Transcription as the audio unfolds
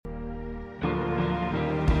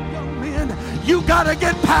You got to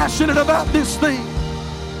get passionate about this thing.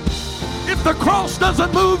 If the cross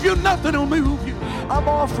doesn't move you, nothing will move you. I'm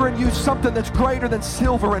offering you something that's greater than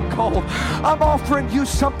silver and gold. I'm offering you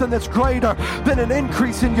something that's greater than an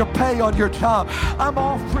increase in your pay on your job. I'm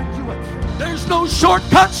offering you There's no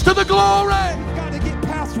shortcuts to the glory. We've got to get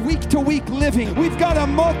past week-to-week living. We've got to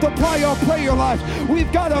multiply our prayer life.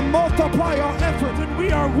 We've got to multiply our effort. When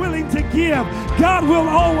we are willing to give, God will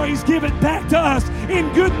always give it back to us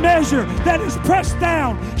in good measure that is pressed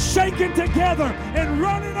down, shaken together, and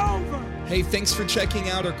running over. Hey, thanks for checking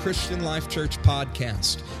out our Christian Life Church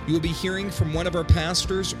podcast. You will be hearing from one of our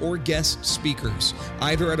pastors or guest speakers,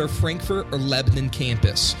 either at our Frankfurt or Lebanon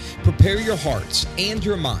campus. Prepare your hearts and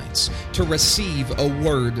your minds to receive a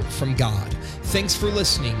word from God. Thanks for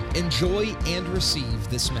listening. Enjoy and receive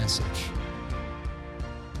this message.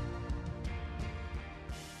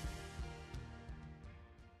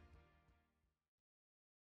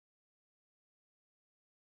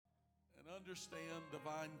 Understand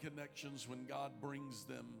divine connections when God brings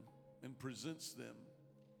them and presents them.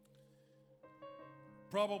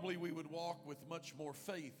 Probably we would walk with much more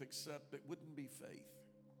faith, except it wouldn't be faith.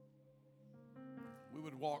 We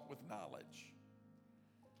would walk with knowledge.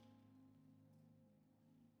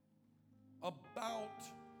 About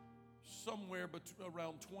somewhere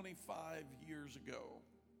around 25 years ago,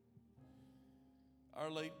 our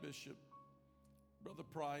late bishop, Brother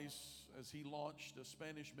Price, as he launched a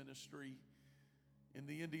Spanish ministry in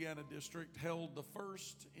the Indiana district, held the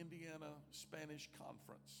first Indiana Spanish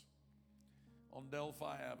conference on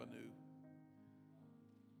Delphi Avenue.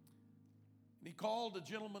 And he called a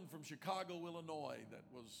gentleman from Chicago, Illinois, that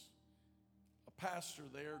was a pastor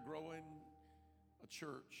there growing a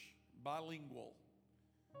church, bilingual,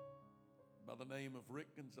 by the name of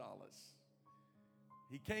Rick Gonzalez.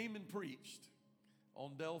 He came and preached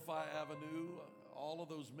on Delphi Avenue all of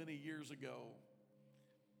those many years ago.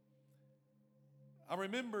 I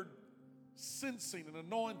remembered sensing an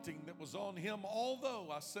anointing that was on him, although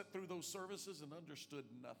I sat through those services and understood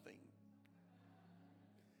nothing.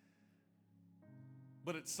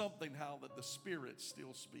 But it's something how that the Spirit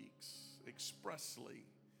still speaks expressly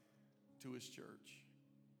to His church.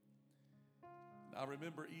 I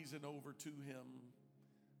remember easing over to him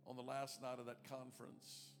on the last night of that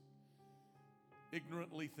conference,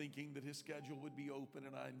 ignorantly thinking that his schedule would be open,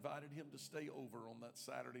 and I invited him to stay over on that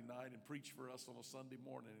Saturday night and preach for us on a Sunday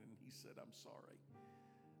morning, and he said, "I'm sorry,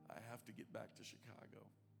 I have to get back to Chicago."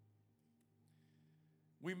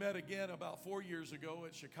 We met again about 4 years ago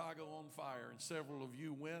at Chicago on Fire, and several of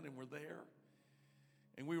you went and were there,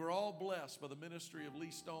 and we were all blessed by the ministry of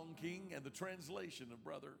Lee Stone King and the translation of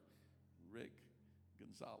Brother Rick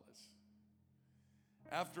Gonzalez.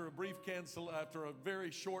 After a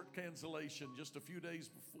very short cancellation, just a few days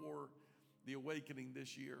before the awakening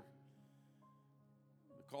this year,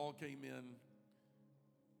 the call came in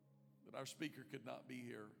that our speaker could not be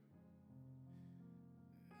here.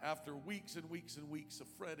 After weeks and weeks and weeks of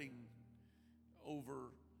fretting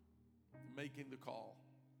over making the call,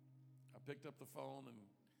 I picked up the phone and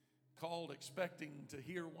called expecting to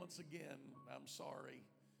hear once again, "I'm sorry,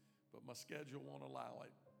 but my schedule won't allow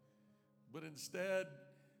it." But instead,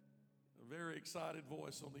 a very excited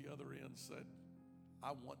voice on the other end said,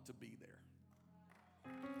 "I want to be there."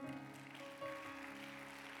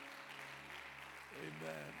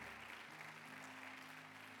 Amen.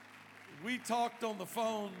 We talked on the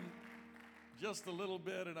phone just a little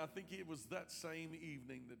bit, and I think it was that same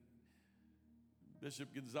evening that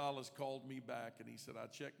Bishop Gonzalez called me back, and he said, "I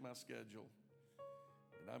checked my schedule,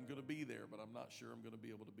 and I'm going to be there, but I'm not sure I'm going to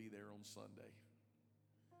be able to be there on Sunday."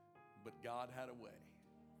 But God had a way,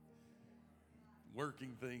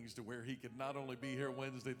 working things to where he could not only be here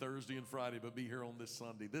Wednesday, Thursday, and Friday, but be here on this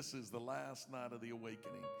Sunday. This is the last night of the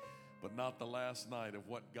awakening, but not the last night of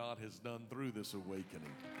what God has done through this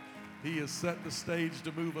awakening. He has set the stage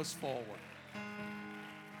to move us forward.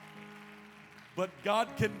 But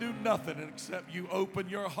God can do nothing except you open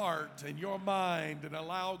your heart and your mind and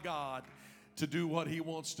allow God to do what He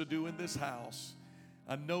wants to do in this house.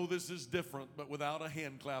 I know this is different, but without a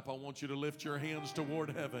hand clap, I want you to lift your hands toward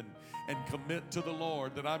heaven and commit to the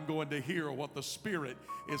Lord that I'm going to hear what the Spirit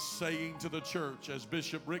is saying to the church as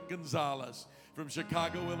Bishop Rick Gonzalez from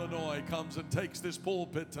Chicago, Illinois comes and takes this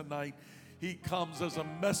pulpit tonight. He comes as a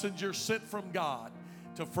messenger sent from God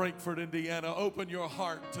to Frankfurt, Indiana. Open your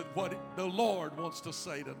heart to what the Lord wants to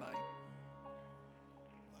say tonight.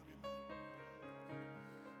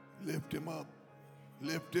 Lift Him up,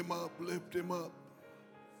 lift Him up, lift Him up.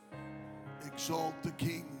 Exalt the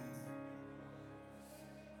King.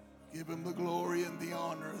 Give Him the glory and the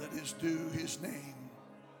honor that is due His name.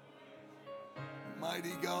 My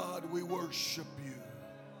Mighty God, we worship you.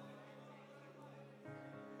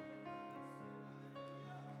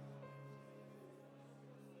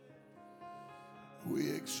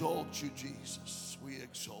 We exalt you, Jesus. We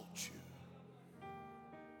exalt you.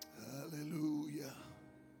 Hallelujah.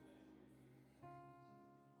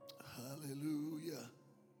 Hallelujah.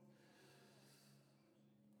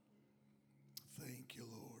 Thank you,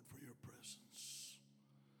 Lord, for your presence.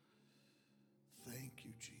 Thank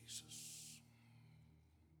you, Jesus.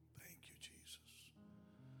 Thank you, Jesus.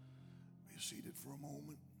 Be seated for a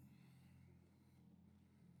moment.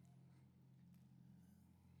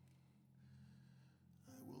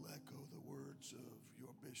 I will echo the words of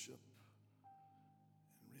your bishop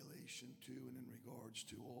in relation to and in regards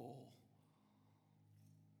to all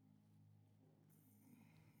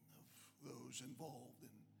of those involved in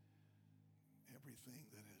everything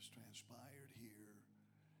that has transpired here,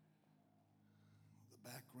 the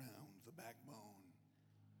background, the backbone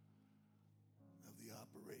of the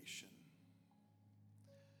operation.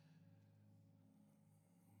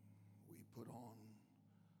 We put on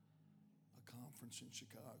a conference in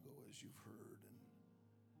Chicago, as you've heard, and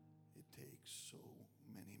it takes so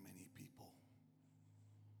many, many people,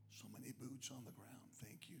 so many boots on the ground.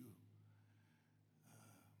 Thank you.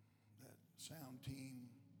 That sound team,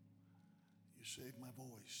 you saved my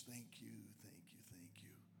voice. Thank you, thank you, thank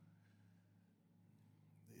you.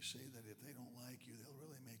 They say that if they don't like you, they'll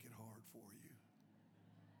really make it hard for you.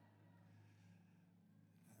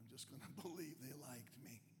 I'm just going to believe they liked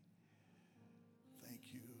me.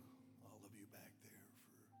 Thank you, all of you back there,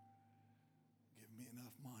 for giving me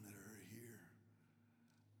enough monitor to hear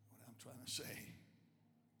what I'm trying to say.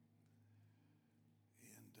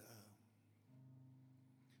 And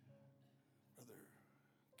Brother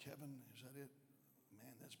Kevin, is that it?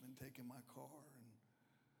 Man, that's been taking my car and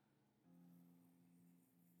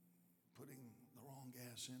putting the wrong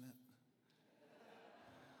gas in it.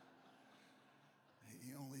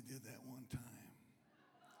 He only did that one time.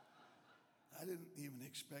 I didn't even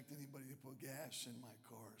expect anybody to put gas in my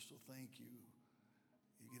car, so thank you.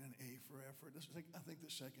 You get an A for effort. This is like, I think the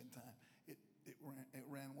second time. It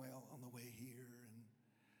ran well on the way here, and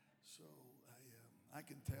so I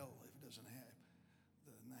can tell if it doesn't have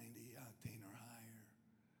the 90 octane or higher.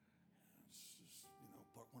 It's just,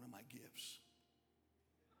 one of my gifts.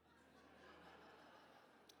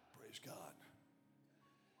 Praise God.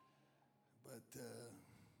 But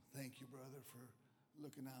thank you, brother, for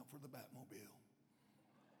looking out for the Batmobile.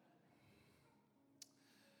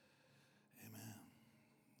 Amen.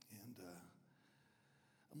 And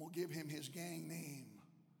I'm going to give him his gang name.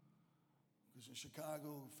 Because in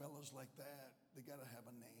Chicago, fellas like that, they got to have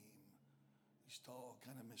a name. He's tall,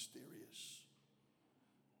 kind of mysterious.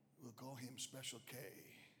 We'll call him Special K.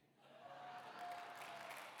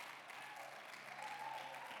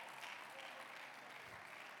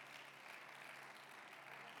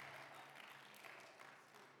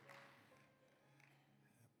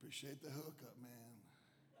 Appreciate the hookup, man.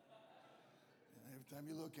 And every time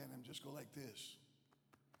you look at him, just go like this.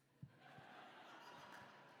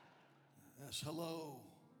 That's hello.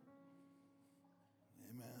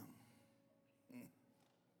 Amen.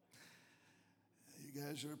 You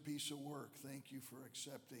guys are a piece of work. Thank you for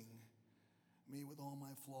accepting me with all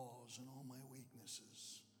my flaws and all my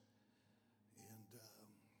weaknesses. And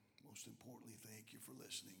most importantly, thank you for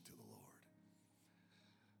listening to the Lord.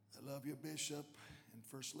 I love you, Bishop and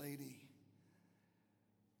First Lady.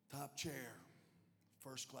 Top chair,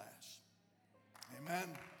 first class.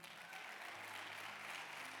 Amen.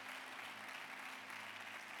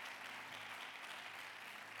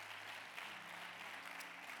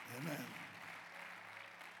 Amen.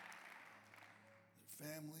 The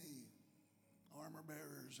family, armor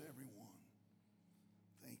bearers, everyone.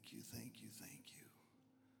 Thank you, thank you, thank you.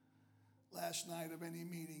 Last night of any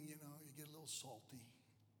meeting, you get a little salty.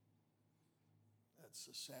 That's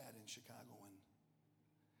sad in Chicago.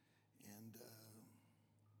 And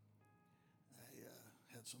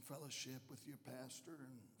I had some fellowship with your pastor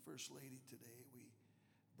and First Lady today. We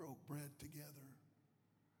broke bread together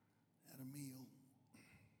at a meal,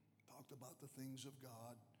 talked about the things of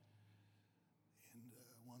God. And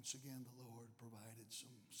once again, the Lord provided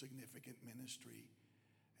some significant ministry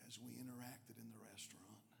as we interacted in the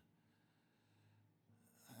restaurant.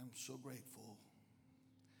 I'm so grateful.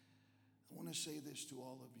 I want to say this to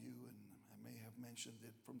all of you, and I may have mentioned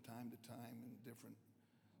it from time to time in different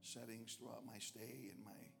settings throughout my stay and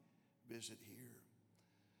my visit here.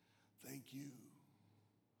 Thank you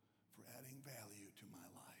for adding value to my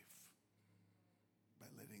life by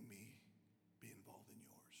letting me be involved in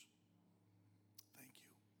yours. Thank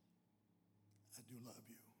you. I do love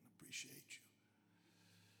you and appreciate you.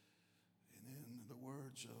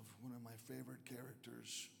 words of one of my favorite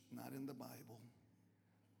characters, not in the Bible.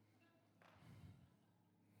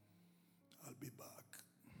 I'll be back.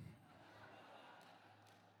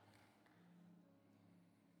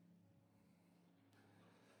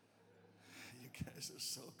 You guys are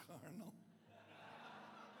so carnal.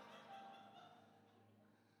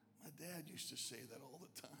 My dad used to say that all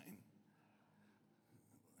the time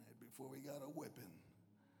before we got a whipping.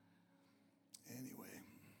 Anyway,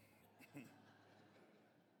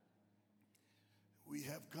 we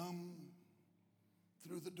have come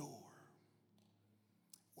through the door.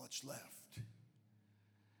 What's left?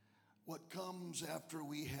 What comes after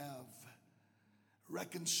we have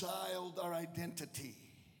reconciled our identity?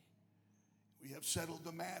 We have settled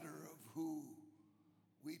the matter of who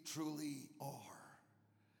we truly are.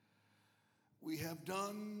 We have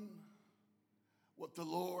done what the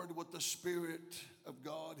Lord, what the Spirit of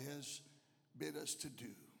God has bid us to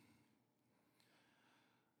do.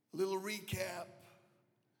 A little recap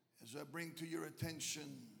as I bring to your attention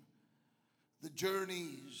the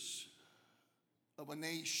journeys of a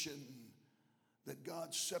nation that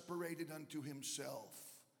God separated unto himself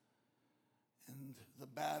and the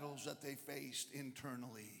battles that they faced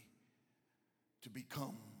internally to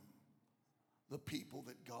become the people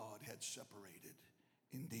that God had separated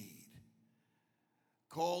indeed.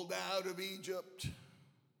 Called out of Egypt,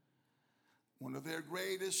 one of their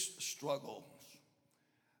greatest struggles.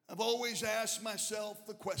 I've always asked myself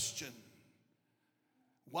the question,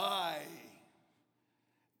 why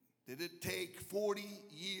did it take 40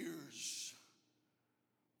 years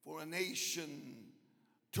for a nation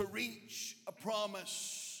to reach a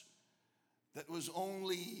promise that was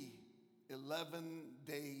only 11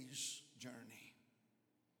 days' journey?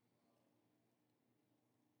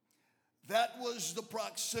 That was the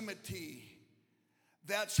proximity.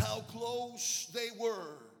 That's how close they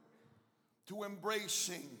were to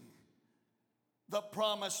embracing the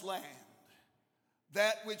promised land,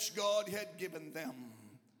 that which God had given them.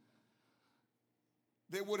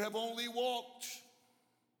 They would have only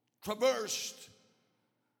traversed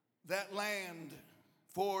that land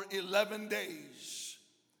for 11 days,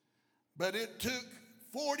 but it took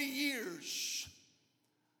 40 years.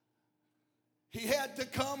 He had to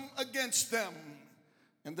come against them,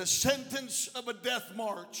 and the sentence of a death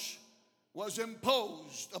march was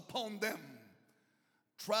imposed upon them.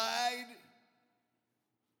 Tried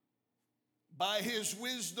by his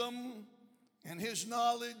wisdom and his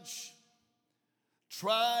knowledge,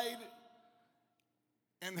 tried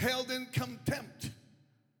and held in contempt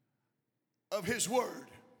of his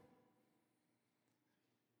word.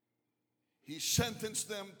 He sentenced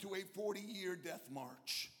them to a 40-year death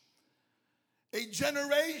march. A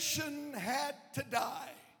generation had to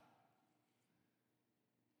die.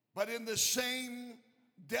 But in the same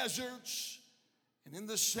deserts and in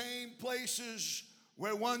the same places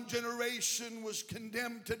where one generation was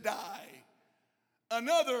condemned to die,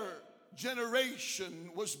 another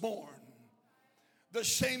generation was born. The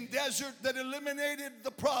same desert that eliminated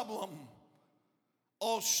the problem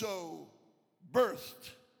also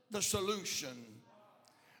birthed the solution.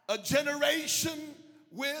 A generation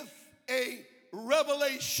with a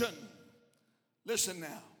revelation. Listen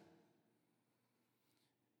now.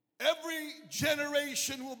 Every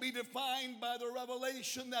generation will be defined by the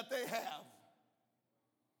revelation that they have.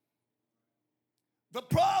 The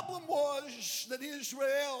problem was that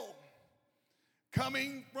Israel,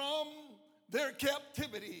 coming from their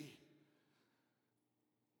captivity,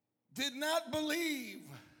 did not believe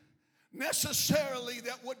necessarily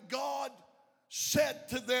that what God said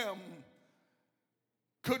to them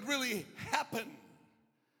could really happen.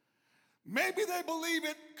 Maybe they believe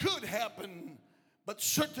it could happen, but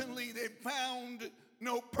certainly they found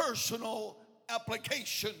no personal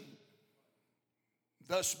application,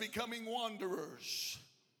 thus becoming wanderers.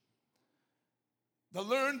 The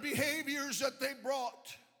learned behaviors that they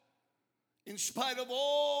brought, in spite of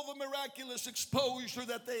all the miraculous exposure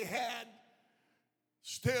that they had,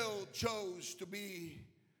 still chose to be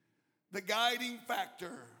the guiding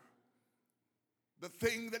factor, the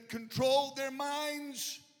thing that controlled their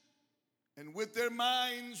minds, and with their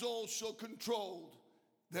minds also controlled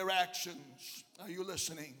their actions. Are you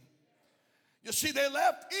listening? You see, they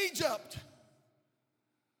left Egypt,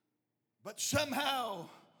 but somehow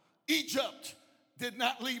Egypt did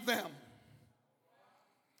not leave them.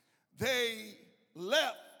 They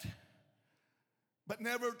left, but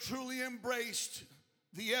never truly embraced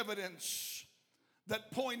the evidence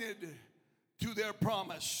that pointed to their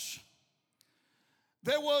promise.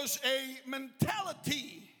 There was a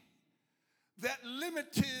mentality that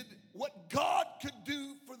limited what God could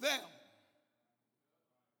do for them.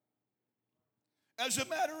 As a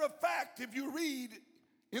matter of fact, if you read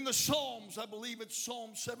in the Psalms, I believe it's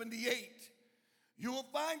Psalm 78, you will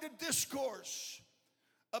find a discourse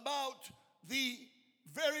about the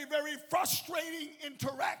very, very frustrating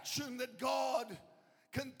interaction that God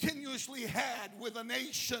continuously had with a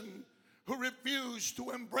nation who refused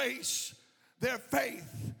to embrace their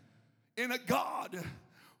faith in a God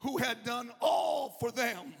who had done all for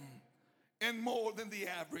them and more than the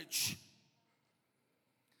average.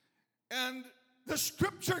 And the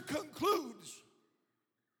scripture concludes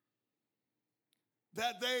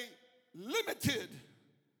that they limited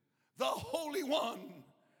the Holy One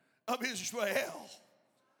of Israel.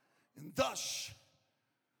 And thus,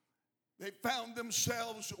 they found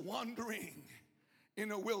themselves wandering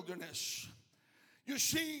in a wilderness. You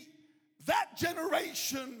see, that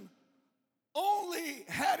generation only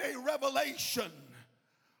had a revelation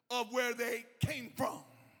of where they came from.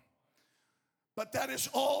 But that is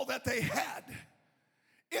all that they had.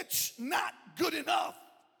 It's not good enough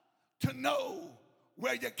to know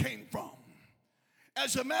where you came from.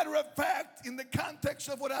 As a matter of fact, in the context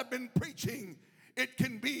of what I've been preaching, it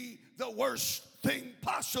can be the worst thing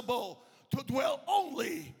possible to dwell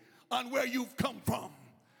only on where you've come from.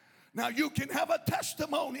 Now, you can have a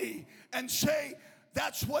testimony and say,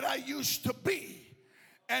 that's what I used to be,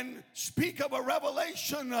 and speak of a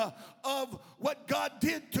revelation of what God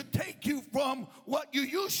did to take you from what you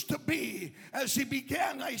used to be as He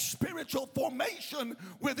began a spiritual formation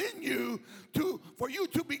within you for you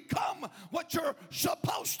to become what you're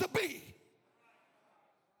supposed to be.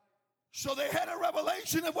 So they had a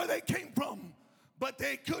revelation of where they came from, but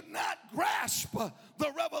they could not grasp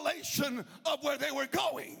the revelation of where they were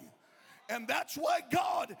going. And that's why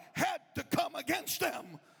God had to come against them.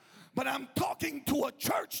 But I'm talking to a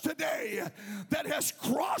church today that has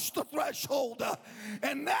crossed the threshold.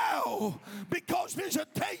 And now, because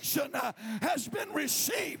visitation has been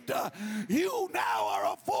received, you now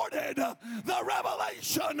are afforded the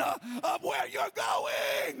revelation of where you're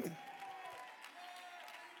going.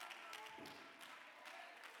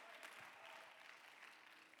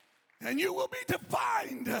 And you will be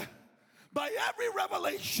defined by every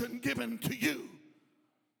revelation given to you.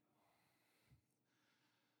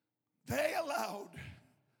 They allowed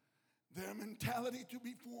their mentality to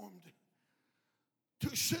be formed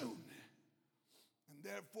too soon. And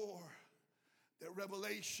therefore, their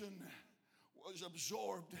revelation was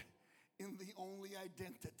absorbed in the only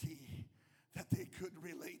identity that they could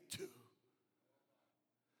relate to.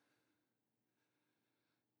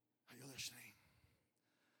 Are you listening?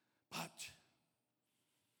 But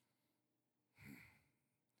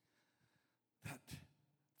that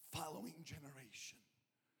following generation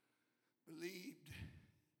believed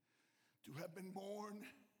to have been born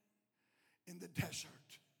in the desert.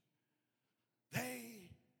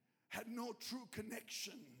 They had no true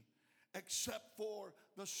connection except for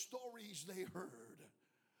the stories they heard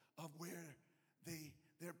of where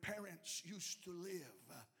their parents used to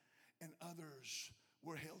live and others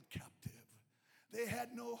were held captive. They had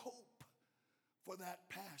no hope for that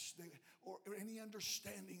past or any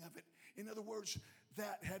understanding of it. In other words,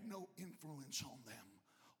 that had no influence on them.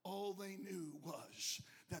 All they knew was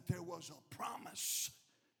that there was a promise,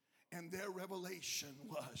 and their revelation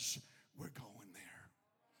was, we're going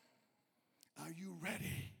there. Are you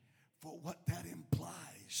ready for what that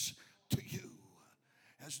implies to you?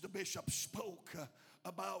 As the bishop spoke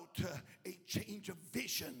about a change of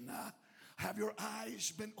vision, have your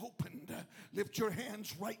eyes been opened? Lift your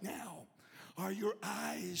hands right now. Are your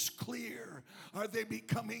eyes clear? Are they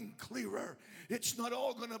becoming clearer? It's not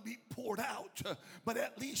all going to be poured out, but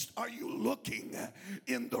at least are you looking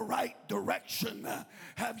in the right direction?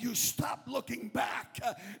 Have you stopped looking back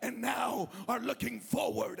and now are looking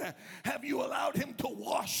forward? Have you allowed Him to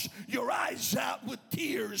wash your eyes out with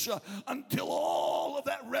tears until all of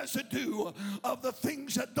that residue of the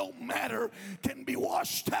things that don't matter can be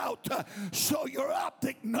washed out, so your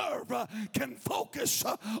optic nerve can focus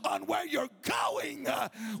on where you're going?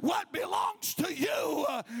 What belongs to you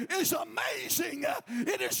is amazing,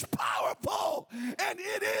 it is powerful, and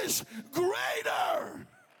it is greater.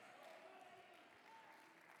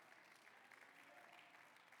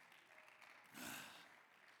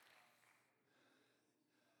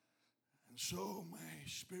 And so my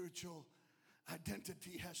spiritual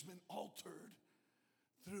identity has been altered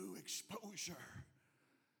through exposure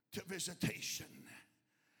to visitation,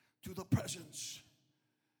 to the presence.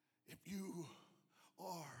 If you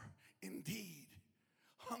are indeed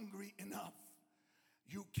hungry enough,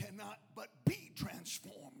 you cannot but be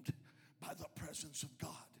transformed by the presence of God.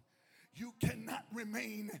 You cannot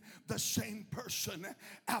remain the same person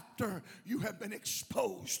after you have been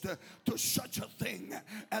exposed to such a thing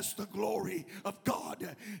as the glory of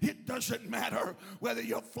God. It doesn't matter whether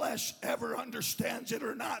your flesh ever understands it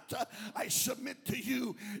or not. I submit to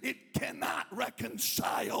you, it cannot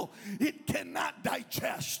reconcile. It cannot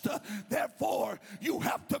digest. Therefore, you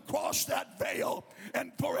have to cross that veil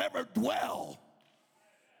and forever dwell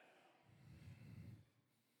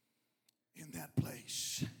in that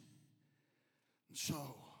place. So,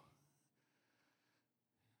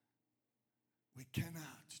 we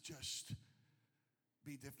cannot just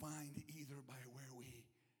be defined either by where we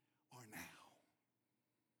are now,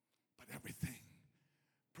 but everything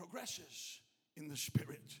progresses in the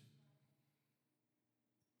Spirit.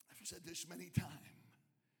 I've said this many times.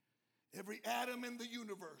 Every atom in the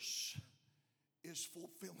universe is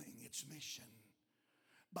fulfilling its mission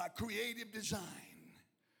by creative design,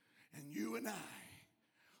 and you and I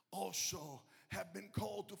also have been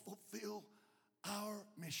called to fulfill our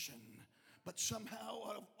mission. But somehow,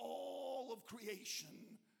 out of all of creation,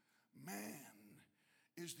 man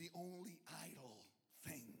is the only idle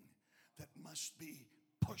thing that must be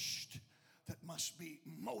pushed, that must be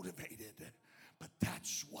motivated. But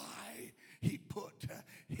that's why he put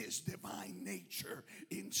his divine nature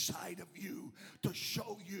inside of you, to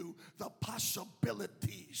show you the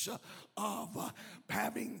possibilities of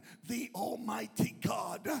having the Almighty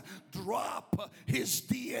God drop his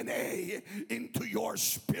DNA into your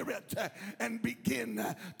spirit and begin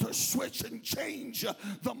to switch and change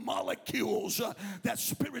the molecules. That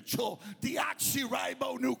spiritual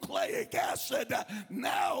deoxyribonucleic acid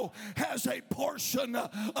now has a portion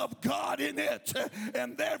of God in it.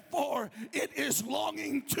 And therefore it is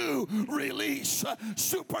longing to release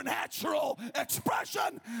supernatural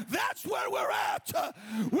expression. That's where we're at.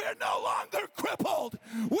 We're no longer crippled.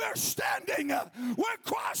 We're standing. We're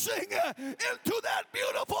crossing into that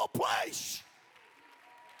beautiful place.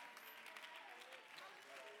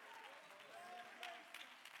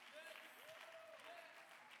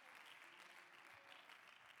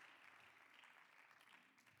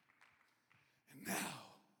 And now,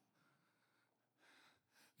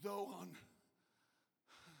 though on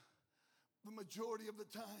the majority of the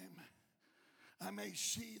time I may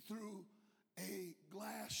see through a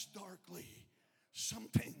glass darkly, some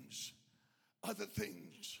things, other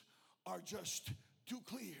things are just too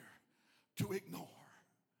clear to ignore.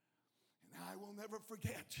 And I will never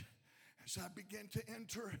forget, as I began to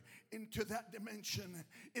enter into that dimension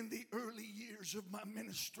in the early years of my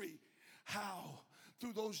ministry, how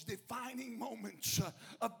through those defining moments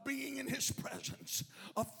of being in his presence,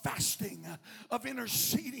 of fasting, of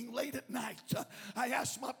interceding late at night, I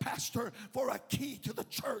asked my pastor for a key to the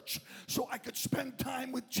church so I could spend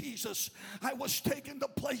time with Jesus. I was taken to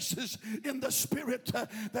places in the Spirit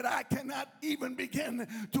that I cannot even begin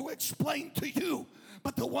to explain to you.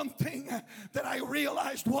 But the one thing that I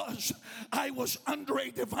realized was I was under a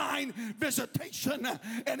divine visitation,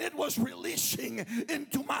 and it was releasing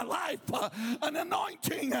into my life an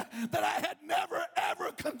anointing that I had never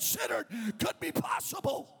ever considered could be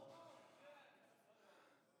possible.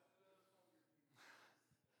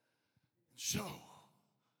 So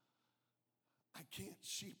I can't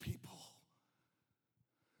see people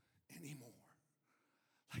anymore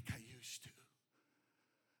like I used to.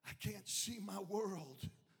 I can't see my world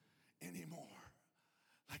anymore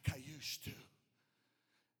like I used to.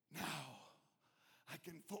 Now I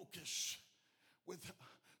can focus with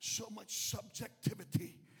so much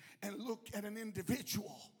subjectivity and look at an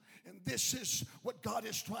individual. And this is what God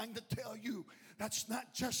is trying to tell you. That's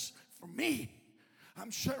not just for me. I'm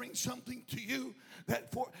sharing something to you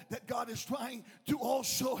that God is trying to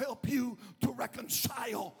also help you to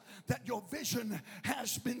reconcile, that your vision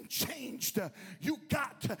has been changed. You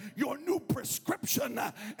got your new prescription,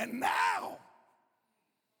 and now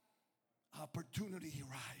opportunity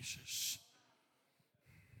rises.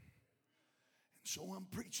 And so I'm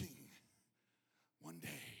preaching one day,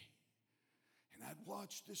 and I'd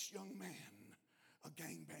watched this young man, a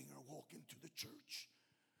gangbanger, walk into the church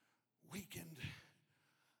weekend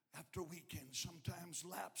after weekend, sometimes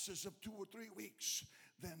lapses of 2 or 3 weeks,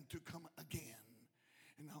 then to come again.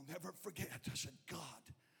 And I'll never forget, I said, God,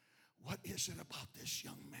 what is it about this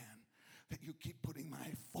young man that you keep putting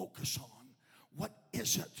my focus on? What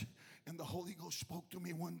is it? And the Holy Ghost spoke to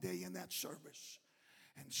me one day in that service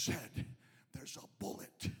and said, there's a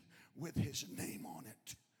bullet with his name on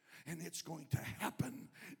it. And it's going to happen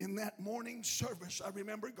in that morning service. I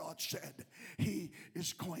remember God said, he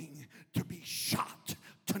is going to be shot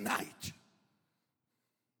tonight.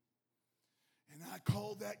 And I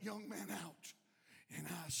called that young man out and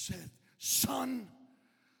I said, son,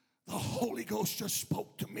 the Holy Ghost just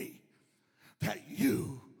spoke to me that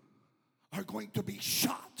you are going to be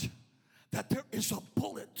shot, that there is a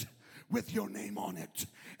bullet with your name on it,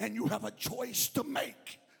 and you have a choice to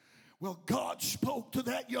make. Well, God spoke to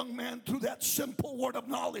that young man through that simple word of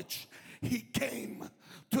knowledge. He came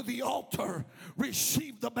to the altar,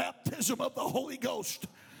 received the baptism of the Holy Ghost.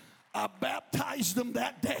 I baptized him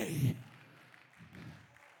that day.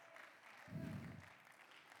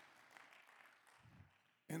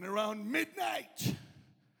 And around midnight,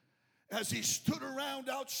 as he stood around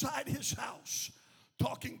outside his house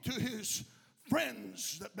talking to his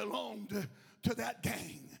friends that belonged to that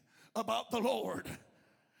gang about the Lord,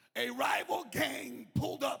 a rival gang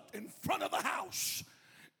pulled up in front of the house,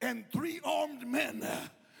 and 3 armed men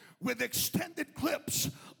with extended clips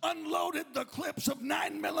unloaded the clips of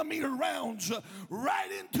 9mm rounds right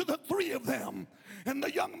into the 3 of them. And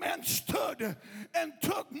the young man stood and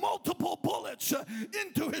took multiple bullets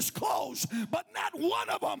into his clothes, but not one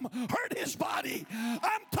of them hurt his body.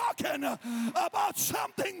 I'm talking about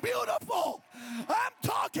something beautiful. I'm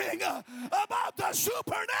talking about the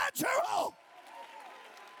supernatural.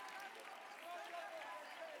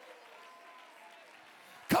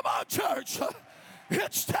 Come on, church.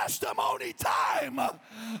 It's testimony time.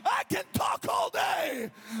 I can talk all day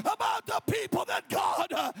about the people that God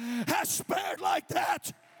has spared like that.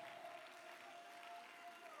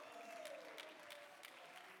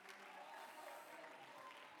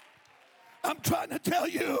 I'm trying to tell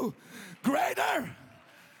you, greater.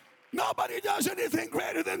 Nobody does anything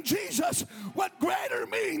greater than Jesus. What greater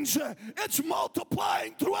means, it's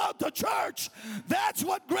multiplying throughout the church. That's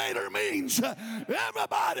what greater means.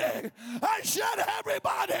 Everybody. I said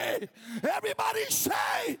everybody. Everybody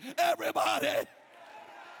say everybody.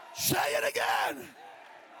 Say it again.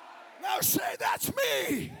 Now say that's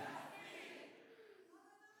me.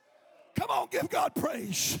 Come on, give God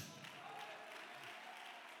praise.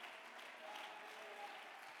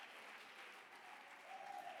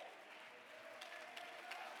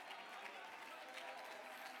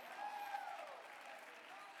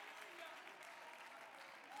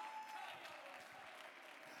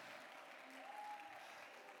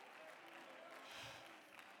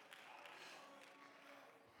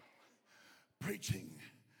 Preaching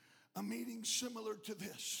a meeting similar to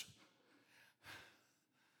this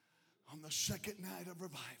on the second night of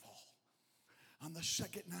revival. On the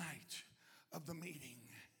second night of the meeting,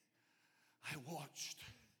 I watched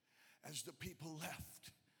as the people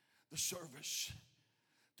left the service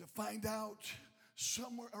to find out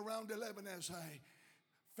somewhere around 11 as I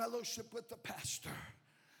fellowship with the pastor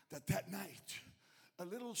that night a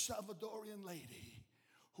little Salvadorian lady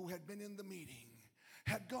who had been in the meeting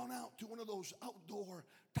had gone out to one of those outdoor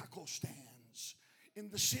taco stands in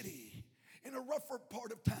the city, in a rougher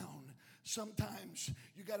part of town. Sometimes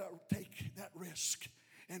you got to take that risk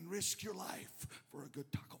and risk your life for a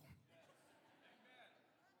good taco.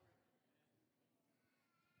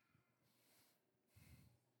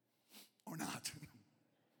 Or not.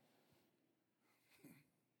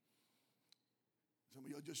 Some of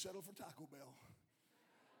you just settle for Taco Bell.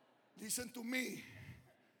 Listen to me.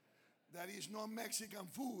 That is not Mexican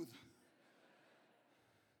food.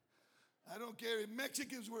 I don't care if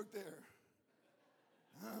Mexicans work there.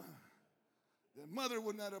 Their mother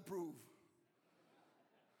would not approve.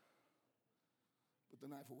 Put the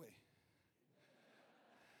knife away.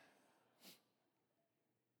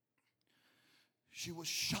 She was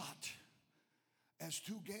shot as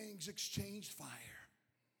 2 gangs exchanged fire.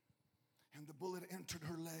 And the bullet entered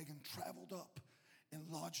her leg and traveled up and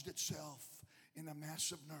lodged itself in a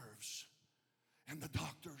mass of nerves. And the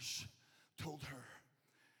doctors told her,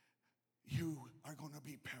 you are going to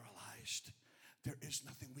be paralyzed. There is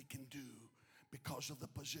nothing we can do because of the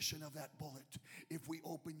position of that bullet. If we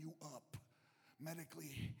open you up,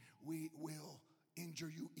 medically, we will injure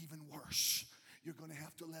you even worse. You're going to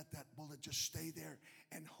have to let that bullet just stay there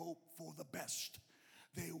and hope for the best.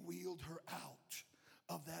 They wheeled her out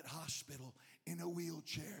of that hospital in a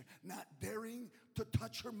wheelchair, not daring to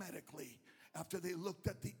touch her medically after they looked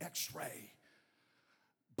at the x-ray.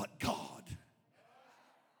 But God,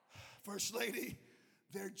 First Lady,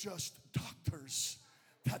 they're just doctors.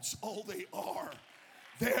 That's all they are.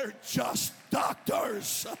 They're just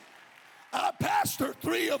doctors. I pastor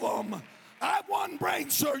 3 of them. I've won brain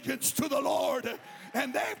surgeons to the Lord,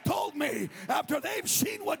 and they've told me after they've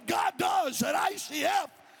seen what God does at ICF,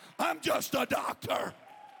 I'm just a doctor.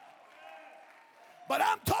 But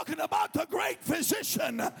I'm talking about the great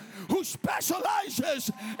physician who specializes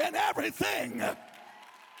in everything.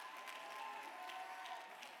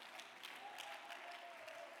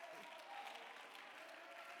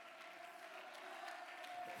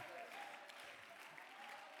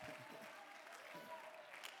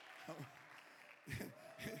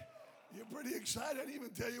 pretty excited. I didn't even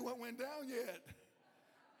tell you what went down yet.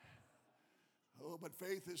 Oh, but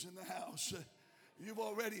faith is in the house. You've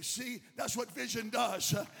already see. That's what vision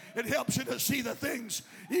does. It helps you to see the things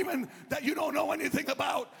even that you don't know anything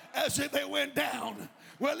about as if they went down.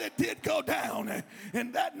 Well, it did go down.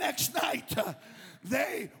 And that next night,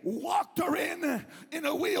 they walked her in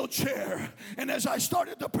a wheelchair. And as I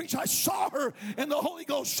started to preach, I saw her, and the Holy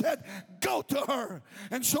Ghost said, go to her.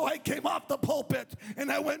 And so I came off the pulpit,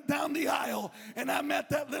 and I went down the aisle, and I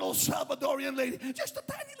met that little Salvadorian lady, just a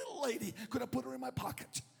tiny little lady. Could have put her in my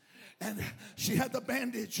pocket. And she had the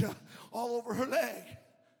bandage all over her leg.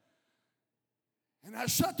 And I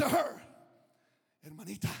said to her,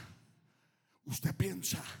 hermanita, usted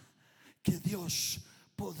piensa que Dios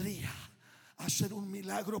podría hacer un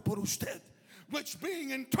milagro por usted, which being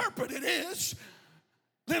interpreted is,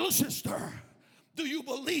 little sister, do you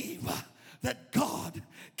believe that God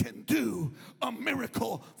can do a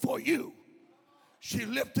miracle for you? She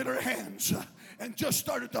lifted her hands and just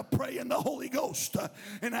started to pray in the Holy Ghost.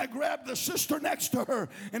 And I grabbed the sister next to her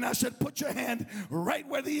and I said, put your hand right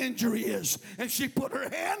where the injury is. And she put her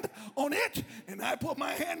hand on it and I put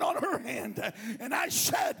my hand on her hand. And I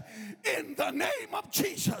said, in the name of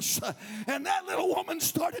Jesus. And that little woman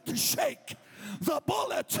started to shake. The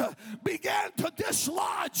bullet began to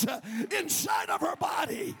dislodge inside of her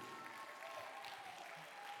body.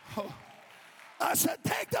 Oh. I said,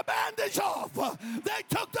 take the bandage off. They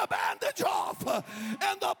took the bandage off,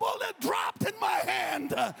 and the bullet dropped in my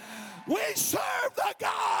hand. We serve the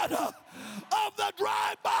God of the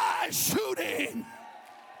drive-by shooting.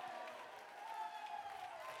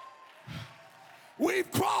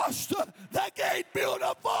 We've crossed the gate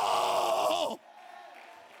beautiful.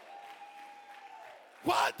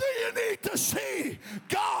 What do you need to see?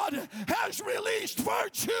 God has released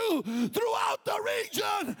virtue throughout the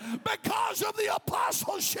region because of the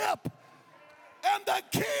apostleship and the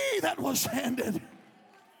key that was handed.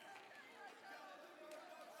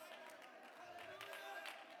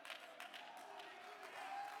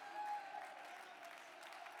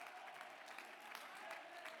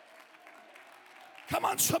 Come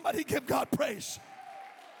on, somebody give God praise.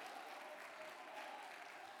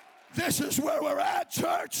 This is where we're at,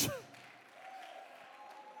 church.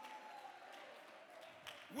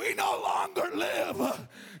 We no longer live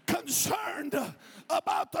concerned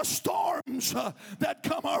about the storms that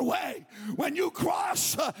come our way. When you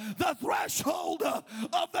cross the threshold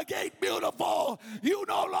of the gate beautiful, you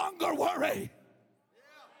no longer worry.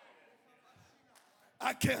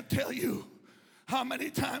 I can't tell you how many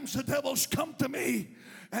times the devil's come to me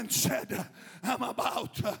and said, I'm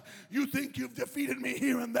about, you think you've defeated me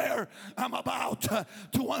here and there, I'm about to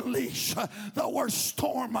unleash the worst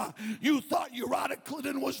storm. You thought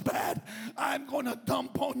Euroclidin was bad. I'm going to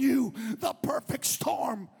dump on you the perfect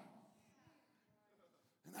storm.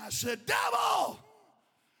 And I said, devil,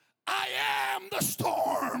 I am the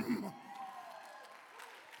storm.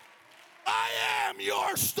 I am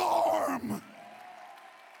your storm.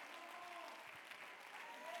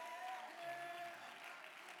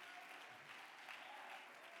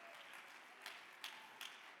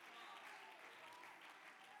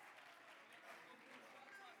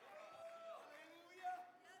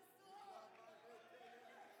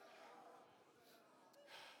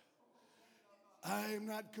 I'm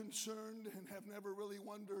not concerned and have never really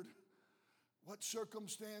wondered what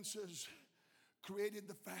circumstances created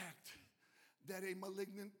the fact that a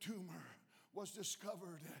malignant tumor was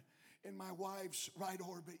discovered in my wife's right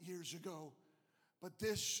orbit years ago. But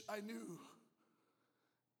this I knew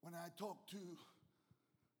when I talked to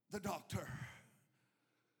the doctor.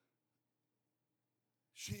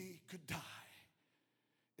 She could die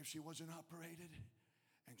if she wasn't operated,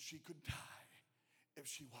 and she could die if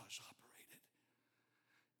she was operated.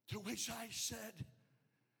 To which I said,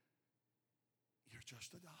 you're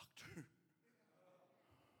just a doctor.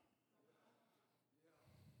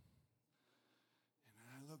 And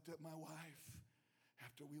I looked at my wife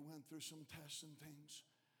after we went through some tests and things,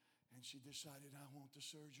 and she decided, I want the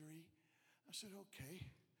surgery. I said,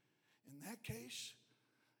 okay. In that case,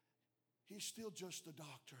 he's still just a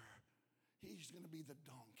doctor. He's going to be the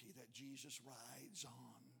donkey that Jesus rides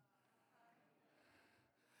on.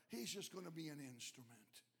 He's just going to be an instrument.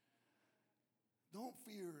 Don't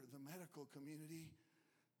fear the medical community.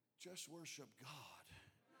 Just worship God.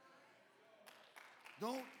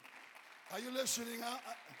 Don't, are you listening?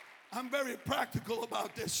 I'm very practical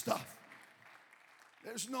about this stuff.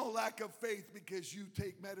 There's no lack of faith because you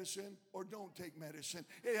take medicine or don't take medicine.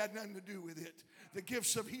 It had nothing to do with it. The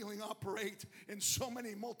gifts of healing operate in so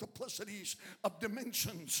many multiplicities of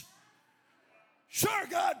dimensions. Sure,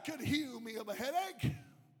 God could heal me of a headache.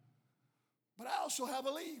 But I also have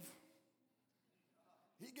a leave.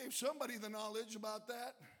 He gave somebody the knowledge about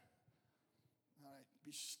that. All right,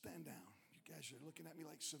 stand down. You guys are looking at me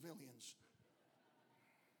like civilians.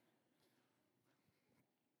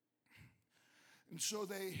 And so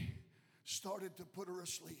they started to put her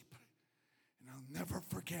asleep. And I'll never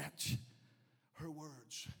forget her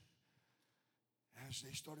words as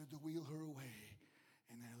they started to wheel her away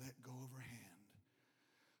and I let go of her hand.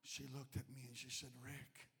 She looked at me and she said,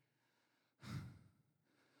 Rick,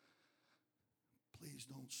 please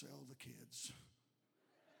don't sell the kids.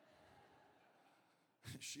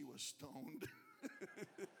 She was stoned.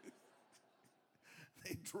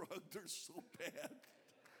 They drugged her so bad.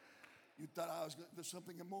 You thought there's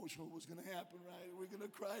something emotional was going to happen, right? We're going to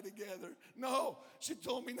cry together. No, she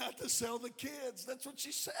told me not to sell the kids. That's what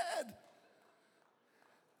she said.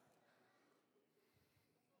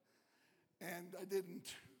 And I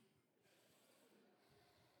didn't.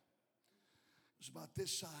 It was about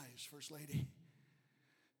this size, First Lady.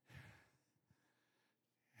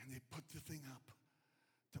 And they put the thing up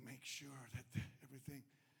to make sure that everything,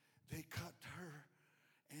 they cut her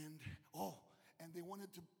and they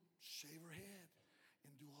wanted to shave her head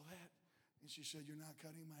and do all that. And she said, you're not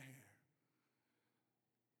cutting my hair.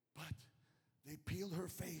 But they peeled her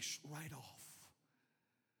face right off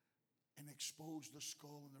and exposed the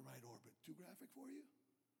skull in the right orbit. Too graphic for you?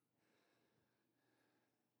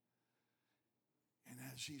 And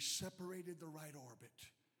as he separated the right orbit,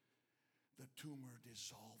 the tumor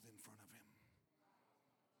dissolved in front of him.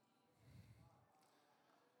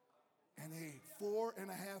 And a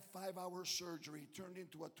 4.5, 5-hour surgery turned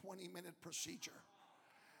into a 20-minute procedure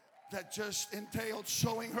that just entailed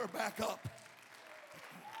sewing her back up.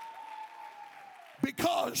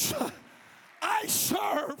 Because I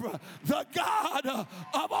serve the God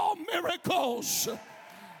of all miracles.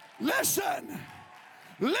 Listen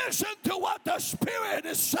to what the Spirit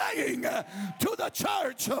is saying to the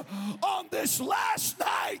church on this last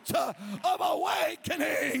night of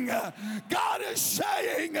awakening. God is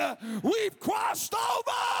saying, we've crossed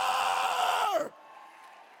over.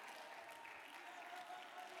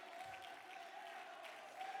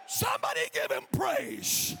 Somebody give him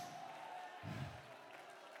praise.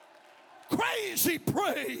 Crazy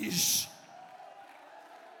praise.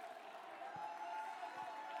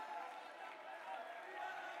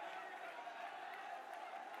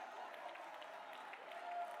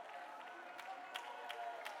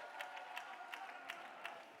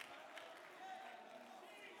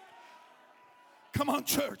 Come on,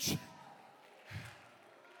 church.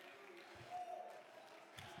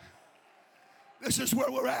 This is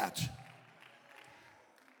where we're at.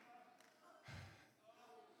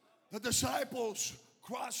 The disciples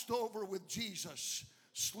crossed over with Jesus,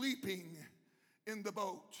 sleeping in the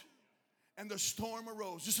boat, and the storm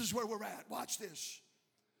arose. This is where we're at. Watch this.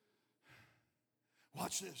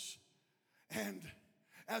 Watch this. And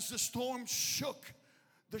as the storm shook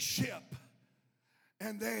the ship,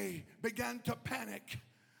 and they began to panic,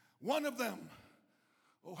 one of them,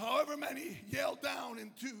 however many, yelled down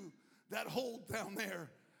into that hole down there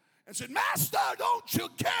and said, Master, don't you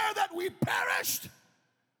care that we perished?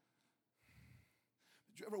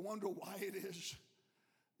 Did you ever wonder why it is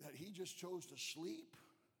that he just chose to sleep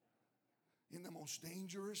in the most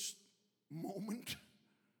dangerous moment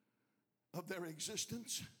of their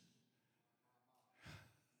existence?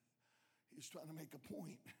 He's trying to make a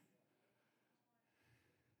point.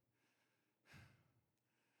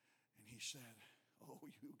 And he said, oh,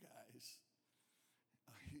 you guys,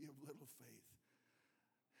 you have little faith.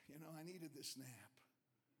 You know, I needed this nap.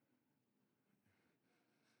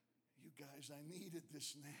 You guys, I needed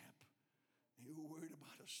this nap. And you were worried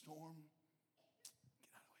about a storm? Get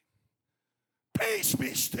out of the way. Peace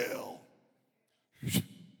be still.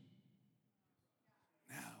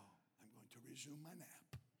 Now, I'm going to resume my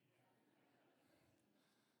nap.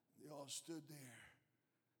 They all stood there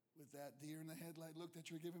with that deer in the headlight look that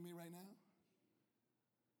you're giving me right now.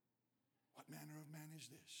 What manner of man is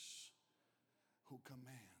this who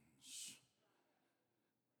commands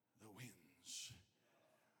the winds,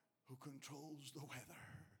 who controls the weather,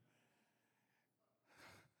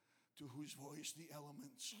 to whose voice the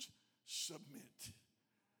elements submit?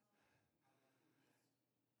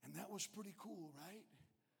 And that was pretty cool, right?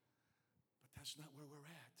 But that's not where we're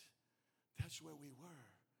at. That's where we were.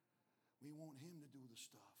 We want him to do the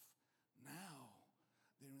stuff. Now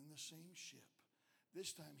they're in the same ship.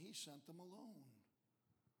 This time he sent them alone.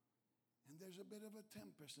 And there's a bit of a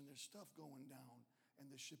tempest and there's stuff going down and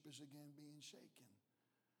the ship is again being shaken.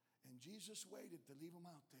 And Jesus waited to leave them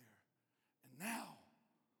out there. And now,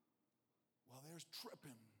 while they're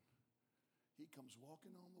tripping, he comes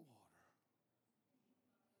walking on the water.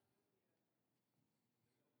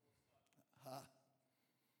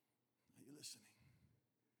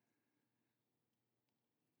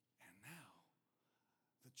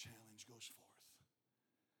 goes forth.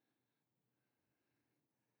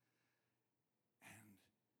 And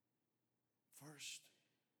first,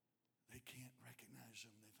 they can't recognize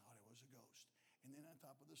him. They thought it was a ghost. And then on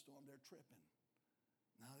top of the storm, they're tripping.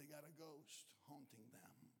 Now they got a ghost haunting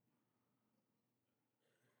them.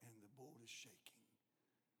 And the boat is shaking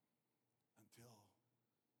until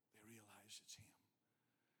they realize it's him.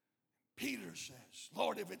 Peter says,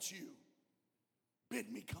 Lord, if it's you,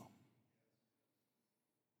 bid me come.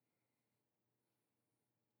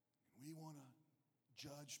 And we want to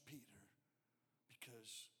judge Peter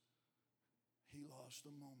because he lost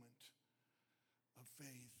a moment of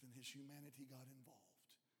faith and his humanity got involved.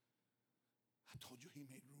 I told you he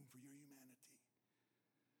made room for your humanity.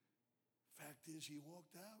 Fact is, he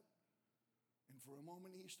walked out, and for a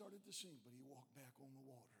moment he started to sink, but he walked back on the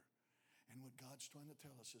water. And what God's trying to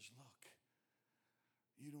tell us is, look,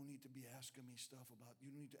 you don't need to be asking me stuff about, you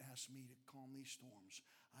don't need to ask me to calm these storms.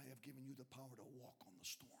 I have given you the power to walk on the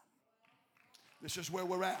storm. This is where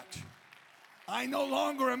we're at. I no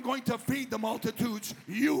longer am going to feed the multitudes.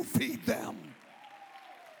 You feed them.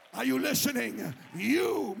 Are you listening?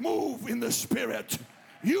 You move in the Spirit.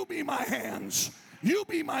 You be my hands. You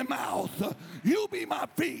be my mouth. You be my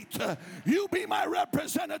feet. You be my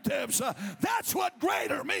representatives. That's what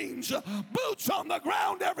greater means. Boots on the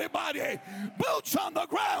ground, everybody. Boots on the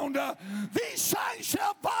ground. These signs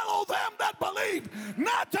shall follow them that believe.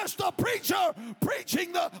 Not just the preacher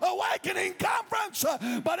preaching the awakening conference,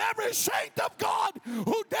 but every saint of God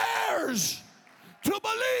who dares to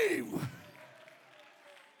believe.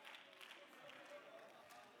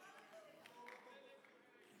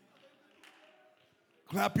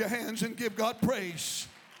 Clap your hands and give God praise.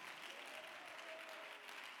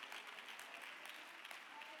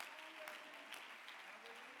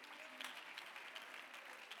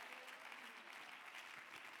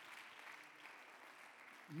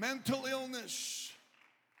 Mental illness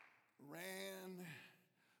ran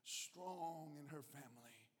strong in her family.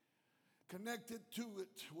 Connected to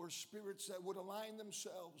it were spirits that would align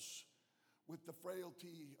themselves with the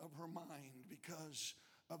frailty of her mind because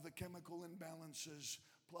of the chemical imbalances,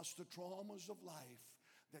 plus the traumas of life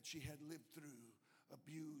that she had lived through,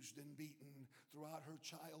 abused and beaten throughout her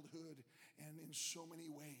childhood, and in so many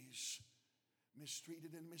ways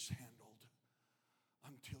mistreated and mishandled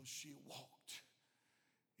until she walked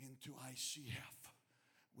into ICF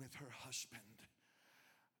with her husband,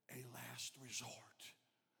 a last resort.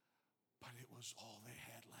 But it was all they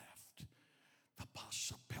had left, the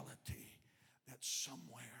possibility that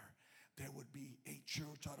somewhere there would be a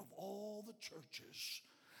church out of all the churches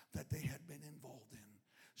that they had been involved in.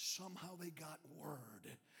 Somehow they got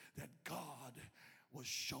word that God was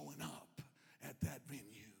showing up at that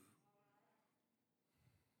venue.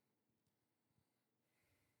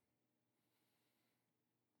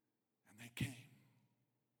 And they came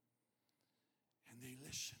and they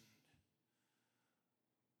listened.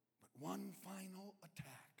 But one final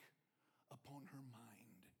attack upon her mind,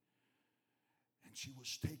 and she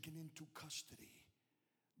was taken into custody,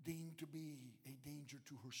 deemed to be a danger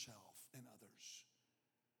to herself and others.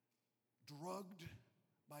 Drugged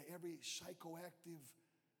by every psychoactive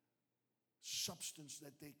substance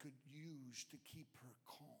that they could use to keep her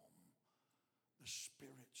calm. The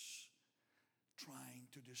spirits trying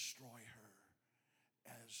to destroy her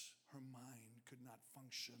as her mind could not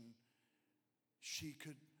function. She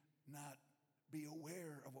could not be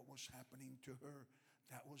aware of what was happening to her.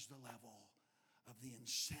 That was the level of the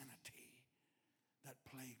insanity that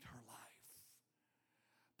plagued her life.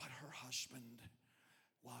 But her husband,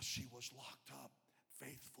 while she was locked up,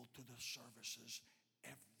 faithful to the services,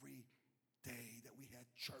 every day that we had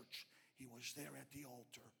church, he was there at the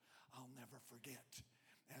altar. I'll never forget,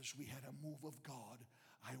 as we had a move of God,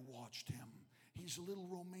 I watched him. He's a little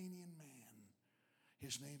Romanian man.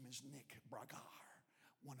 His name is Nick Bragar,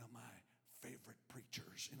 one of my favorite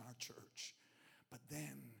preachers in our church. But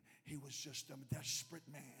then he was just a desperate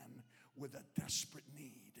man with a desperate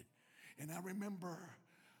need. And I remember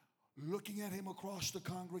looking at him across the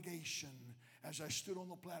congregation as I stood on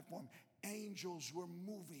the platform. Angels were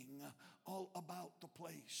moving all about the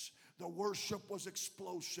place. The worship was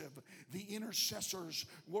explosive. The intercessors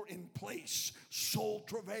were in place. Soul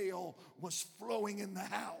travail was flowing in the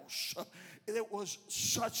house. It was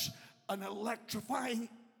such an electrifying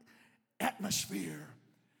atmosphere.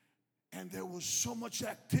 And there was so much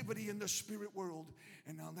activity in the spirit world.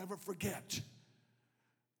 And I'll never forget,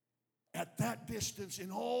 at that distance,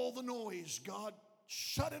 in all the noise, God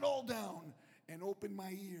shut it all down and opened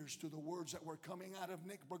my ears to the words that were coming out of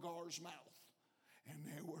Nick Bragar's mouth. And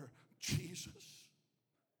they were, Jesus,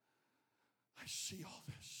 I see all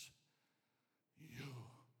this. You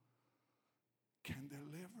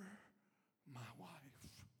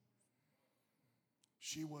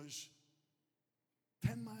She was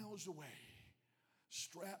 10 miles away,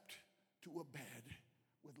 strapped to a bed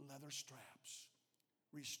with leather straps,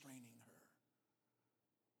 restraining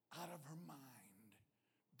her. Out of her mind,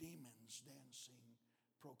 demons dancing,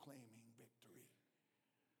 proclaiming victory.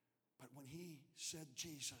 But when he said,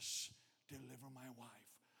 Jesus, deliver my wife,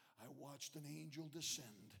 I watched an angel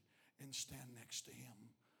descend and stand next to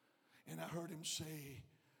him. And I heard him say,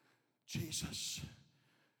 Jesus,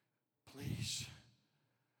 please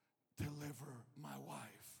deliver my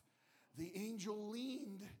wife. The angel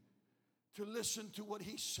leaned to listen to what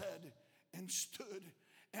he said and stood.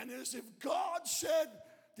 And as if God said,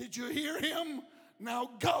 did you hear him? Now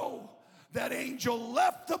go. That angel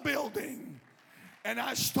left the building. And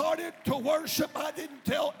I started to worship. I didn't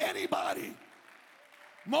tell anybody.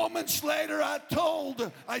 Moments later,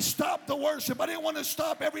 I stopped the worship. I didn't want to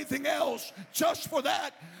stop everything else just for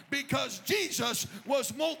that, because Jesus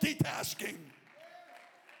was multitasking.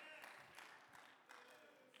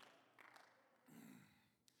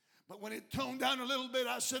 But when it toned down a little bit,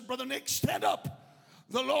 I said, Brother Nick, stand up.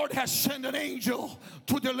 The Lord has sent an angel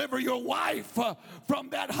to deliver your wife from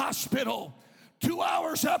that hospital. 2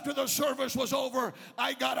 hours after the service was over,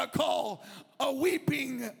 I got a call. A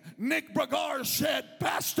weeping Nick Bragar said,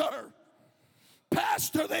 Pastor,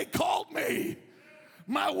 they called me.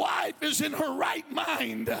 My wife is in her right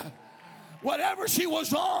mind. Whatever she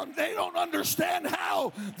was on, they don't understand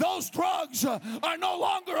how those drugs are no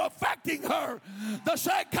longer affecting her. The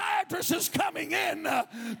psychiatrist is coming in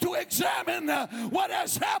to examine what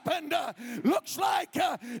has happened. Looks like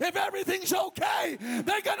if everything's okay,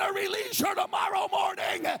 they're going to release her tomorrow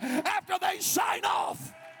morning after they sign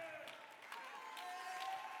off.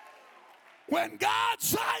 When God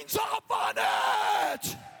signs off on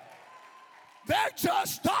it, they're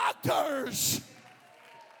just doctors.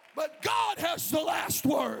 But God has the last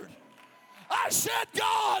word. I said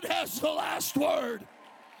God has the last word.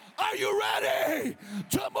 Are you ready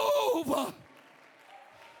to move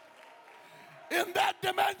in that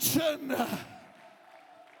dimension?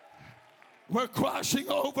 We're crossing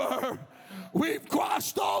over. We've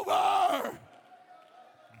crossed over.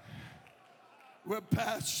 We're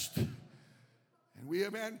past, and we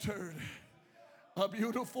have entered a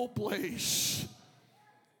beautiful place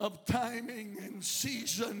of timing and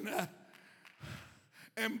season,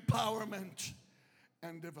 empowerment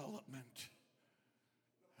and development.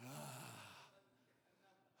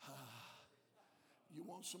 You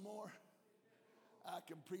want some more? I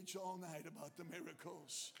can preach all night about the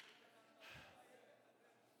miracles.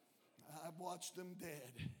 I've watched them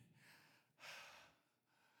dead.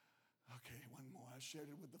 Okay, one more. I shared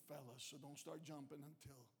it with the fellas, so don't start jumping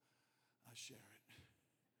until I share it.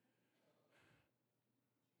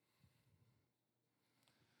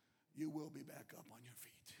 You will be back up on your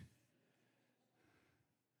feet.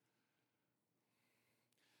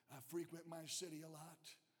 I frequent my city a lot.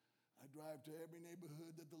 I drive to every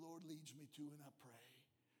neighborhood that the Lord leads me to, and I pray.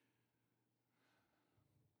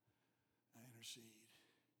 I intercede.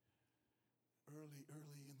 Early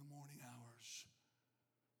in the morning hours,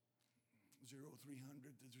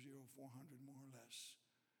 0300 to 0400 more or less,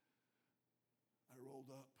 I rolled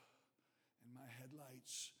up, and my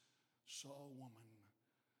headlights saw a woman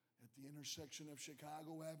at the intersection of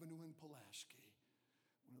Chicago Avenue and Pulaski,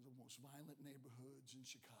 one of the most violent neighborhoods in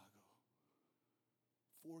Chicago.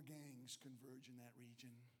 4 gangs converge in that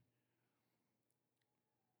region.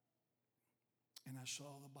 And I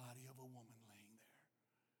saw the body of a woman laying there.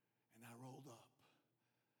 And I rolled up,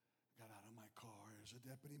 got out of my car. As a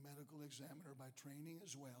deputy medical examiner by training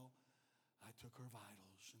as well, I took her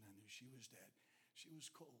vitals, and I knew she was dead. She was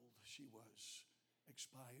cold. She was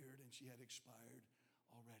expired, and she had expired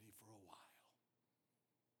already for a while.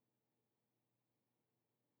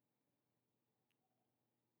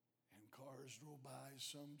 And cars drove by,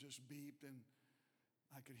 some just beeped, and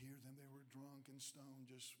I could hear them. They were drunk and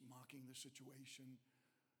stoned, just mocking the situation.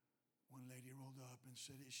 One lady rolled up and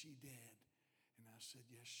said, "Is she dead?" And I said,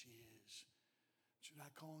 "Yes, she is." "Should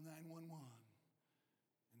I call 911?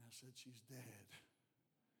 And I said, "She's dead."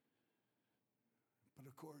 But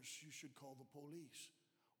of course, you should call the police,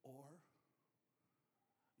 or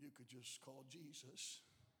you could just call Jesus.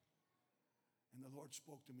 And the Lord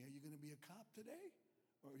spoke to me, "Are you going to be a cop today,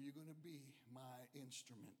 or are you going to be my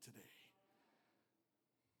instrument today?"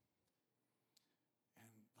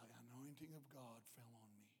 And the anointing of God fell on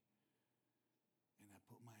me, and I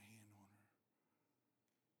put my hand on her.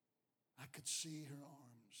 I could see her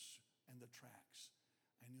arms and the tracks.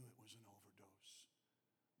 I knew it was an overdose.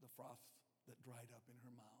 The froth that dried up in her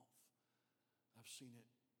mouth. I've seen it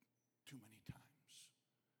too many times.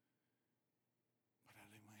 But I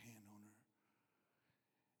laid my hand on her,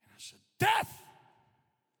 said, death.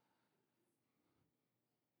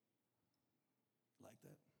 Like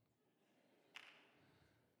that?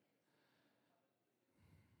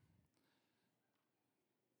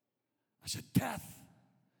 I said, death,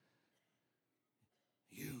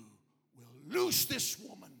 you will loose this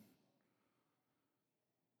woman.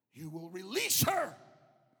 You will release her.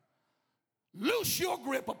 Loose your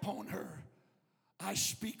grip upon her. I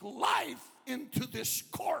speak life into this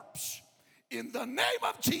corpse in the name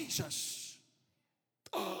of Jesus.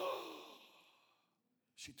 Oh.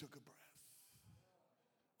 She took a breath,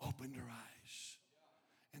 opened her eyes,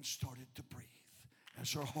 and started to breathe.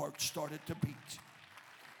 As her heart started to beat,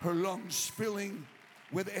 her lungs filling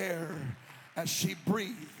with air as she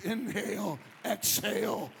breathed. Inhale,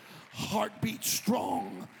 exhale, heartbeat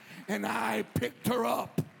strong. And I picked her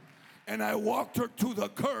up and I walked her to the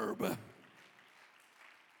curb. And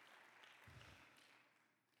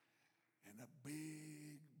a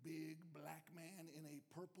big black man in a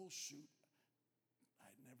purple suit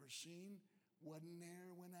I'd never seen, wasn't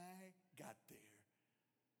there when I got there.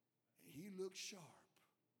 He looked sharp.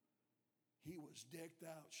 He was decked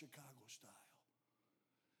out Chicago style.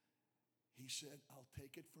 He said, I'll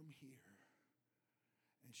take it from here.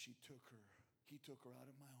 And he took her out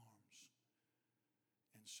of my arms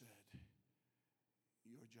and said,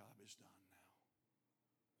 your job is done now.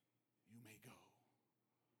 You may go.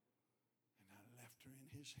 And I left her in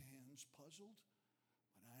his hands, puzzled,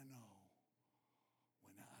 but I know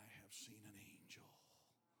when I have seen an angel.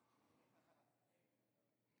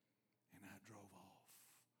 And I drove off.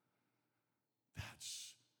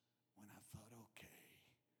 That's when I thought, okay,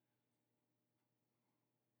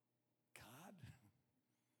 God,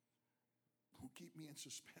 don't keep me in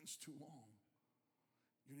suspense too long.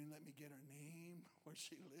 You didn't let me get her name, where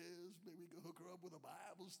she lives. Maybe go hook her up with a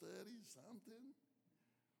Bible study, something.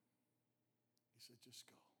 He said, just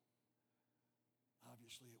go.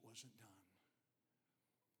 Obviously, it wasn't done.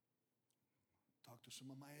 Talked to some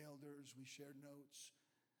of my elders. We shared notes,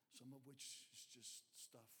 some of which is just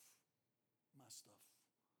stuff, my stuff.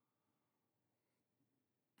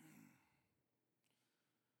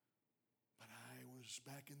 But I was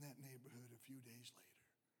back in that neighborhood a few days later.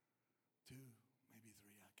 2, maybe 3,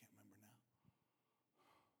 I can't remember now.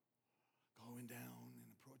 Going down and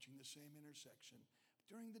approaching the same intersection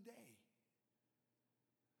during the day.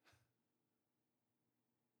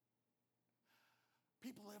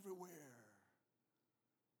 People everywhere.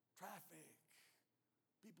 Traffic.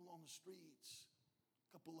 People on the streets.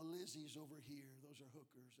 A couple of Lizzies over here. Those are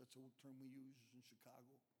hookers. That's a term we use in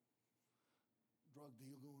Chicago. Drug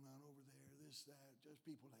deal going on over there. This, that. Just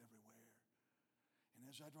people everywhere. And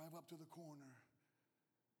as I drive up to the corner,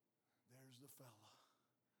 there's the fella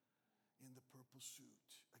in the purple suit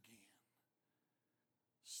again.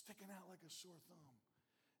 Sticking out like a sore thumb.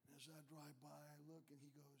 And as I drive by, I look and he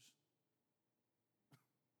goes,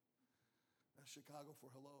 that's Chicago for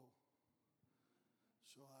hello.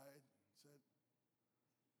 So I said,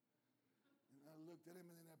 and I looked at him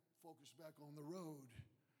and then I focused back on the road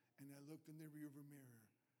and I looked in the rearview mirror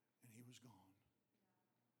and he was gone.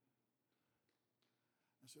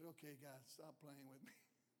 I said, okay, God, stop playing with me.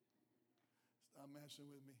 Stop messing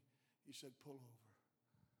with me. He said, pull over.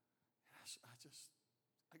 And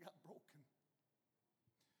I got broken.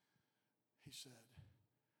 He said,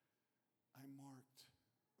 I marked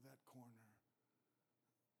that corner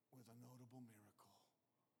with a notable miracle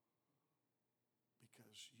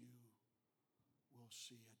because you will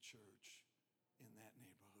see a church in that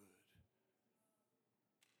neighborhood.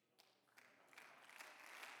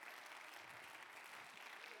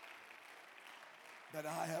 That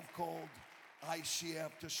I have called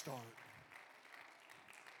ICF to start.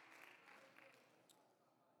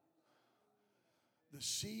 The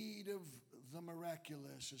seed of the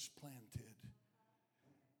miraculous is planted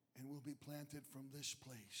and will be planted from this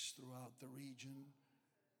place throughout the region,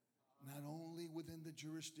 not only within the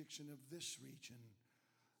jurisdiction of this region,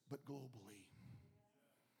 but globally.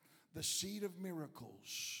 The seed of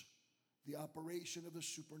miracles, the operation of the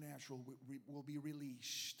supernatural will be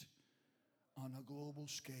released on a global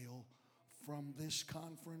scale from this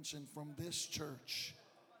conference and from this church,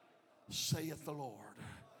 saith the Lord.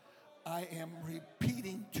 I am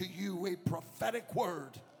repeating to you a prophetic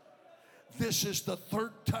word. This is the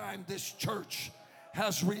 3rd time this church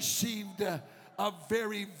has received a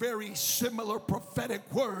very, very similar prophetic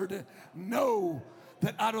word. Know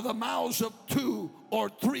that out of the mouths of 2 or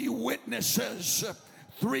 3 witnesses,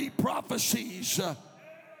 3 prophecies,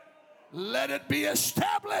 let it be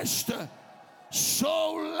established.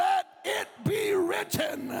 So let it be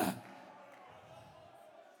written.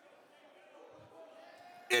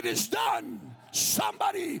 It is done.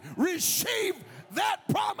 Somebody receive that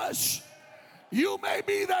promise. You may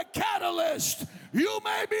be the catalyst. You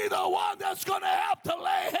may be the one that's going to have to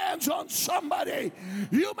lay hands on somebody.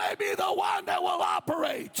 You may be the one that will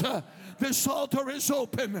operate. This altar is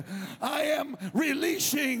open. I am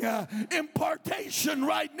releasing impartation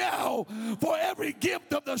right now for every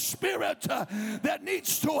gift of the Spirit that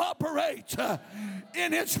needs to operate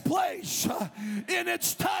in its place, in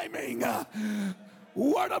its timing.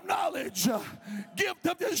 Word of knowledge, gift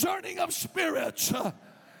of discerning of spirits,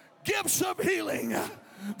 gifts of healing,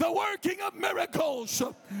 the working of miracles,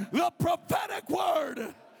 the prophetic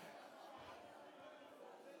word.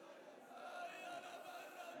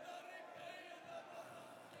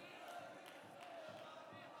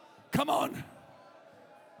 Come on.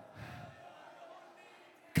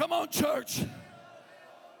 Come on, church.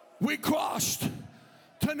 We crossed.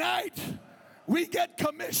 Tonight, we get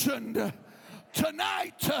commissioned.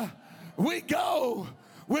 Tonight, we go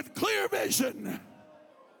with clear vision.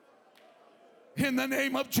 In the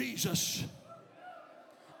name of Jesus.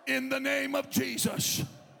 In the name of Jesus.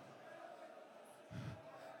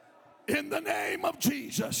 In the name of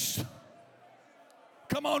Jesus.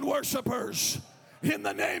 Come on, worshipers. In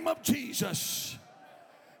the name of Jesus.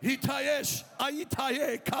 Itayesh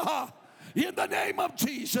aitaye kaha. In the name of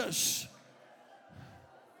Jesus.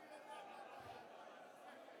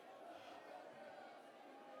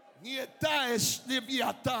 Nietaes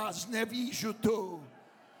neviatas nevijuto.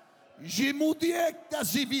 Jimudiek da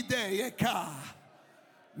zivideka.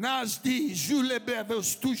 Nazdi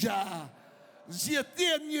julebevos tuja.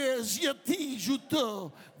 Zietenye zieti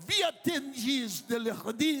juto. Viatenjis de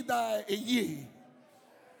lechadida eye.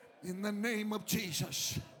 In the name of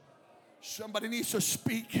Jesus. Somebody needs to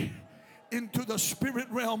speak into the spirit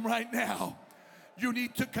realm right now. You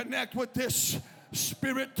need to connect with this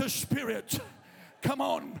spirit to spirit. Come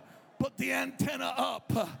on, put the antenna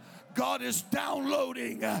up. God is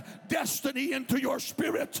downloading destiny into your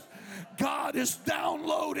spirit. God is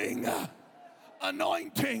downloading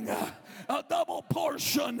anointing, a double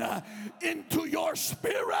portion into your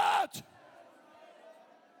spirit.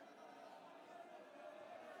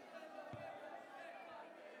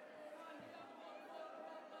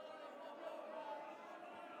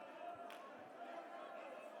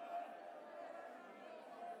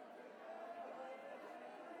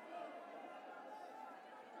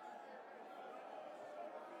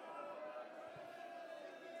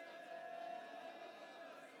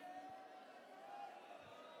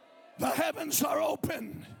 The heavens are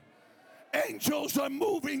open. Angels are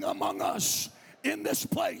moving among us in this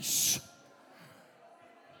place.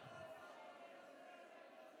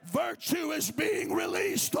 Virtue is being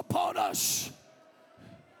released upon us.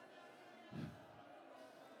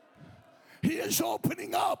 He is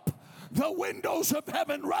opening up the windows of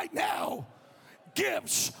heaven right now.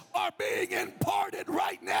 Gifts are being imparted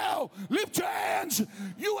right now. Lift your hands.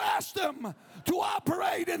 You asked them to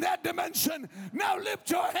operate in that dimension. Now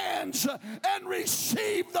lift your hands and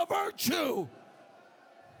receive the virtue.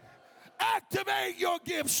 Activate your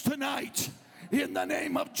gifts tonight in the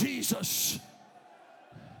name of Jesus.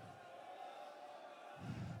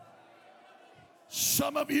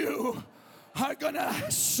 Some of you are going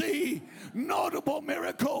to see notable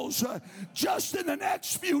miracles just in the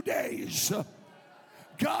next few days.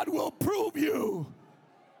 God will prove you,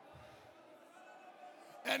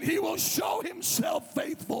 and He will show Himself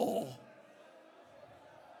faithful.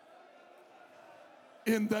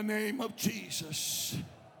 In the name of Jesus.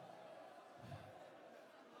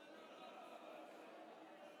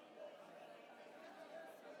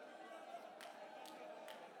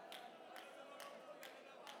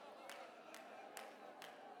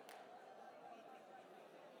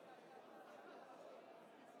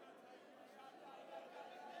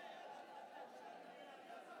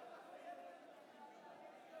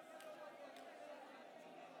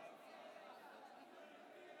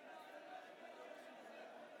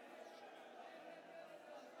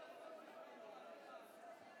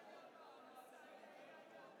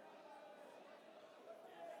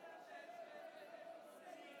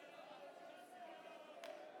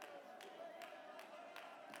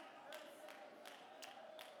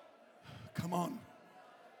 Come on.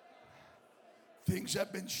 Things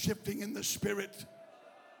have been shifting in the spirit.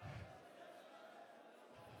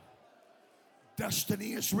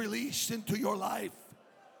 Destiny is released into your life.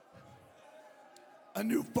 A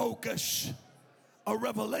new focus, a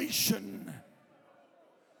revelation.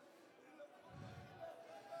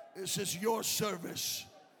 This is your service.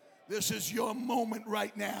 This is your moment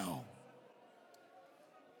right now.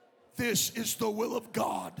 This is the will of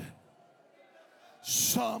God.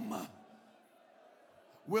 Some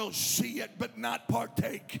will see it but not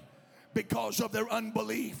partake because of their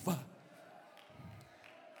unbelief.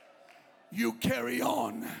 You carry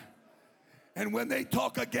on. And when they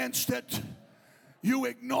talk against it, you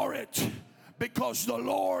ignore it, because the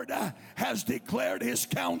Lord has declared his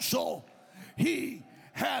counsel. He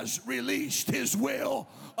has released his will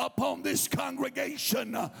upon this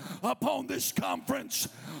congregation, upon this conference,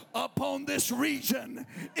 upon this region,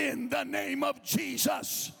 in the name of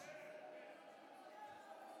Jesus.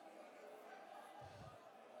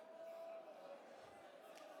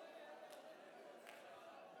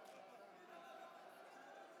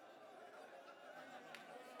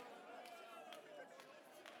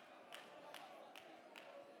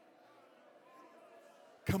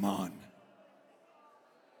 Come on.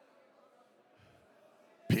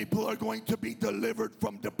 People are going to be delivered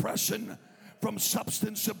from depression, from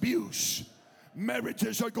substance abuse.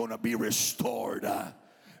 Marriages are going to be restored.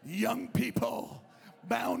 Young people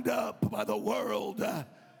bound up by the world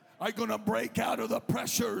are going to break out of the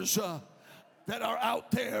pressures that are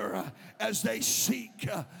out there as they seek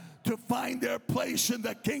to find their place in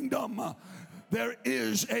the kingdom. There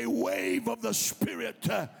is a wave of the Spirit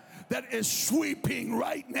that is sweeping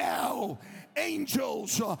right now.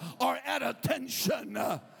 Angels are at attention,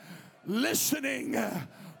 listening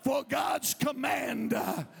for God's command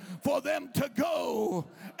for them to go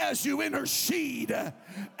as you intercede,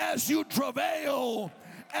 as you travail,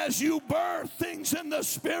 as you birth things in the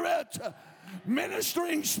Spirit.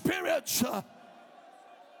 Ministering spirits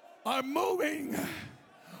are moving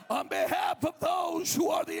on behalf of those who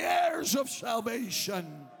are the heirs of salvation.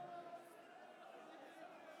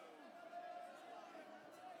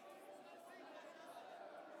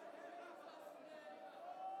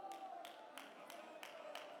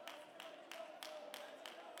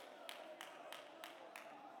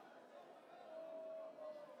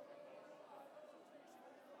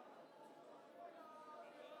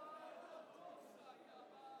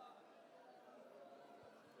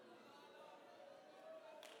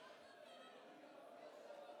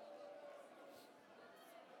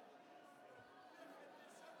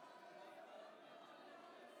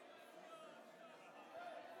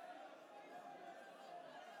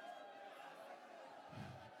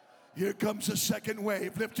 Here comes a second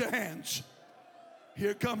wave. Lift your hands.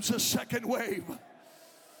 Here comes a second wave.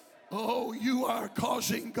 Oh, you are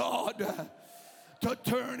causing God to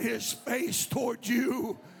turn his face toward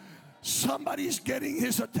you. Somebody's getting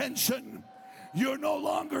his attention. You're no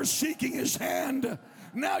longer seeking his hand.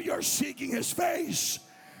 Now you're seeking his face.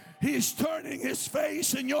 He's turning his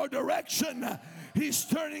face in your direction. He's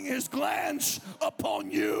turning his glance upon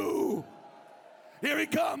you. Here he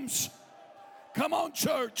comes. Come on,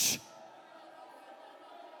 church.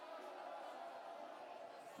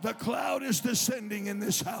 The cloud is descending in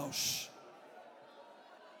this house.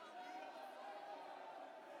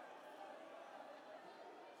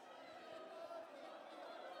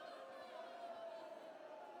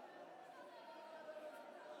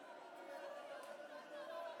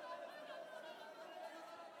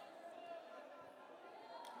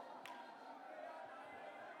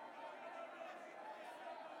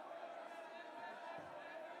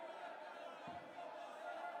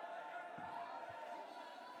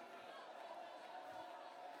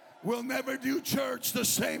 We'll never do church the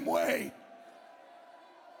same way.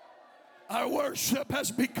 Our worship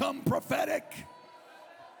has become prophetic.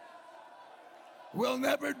 We'll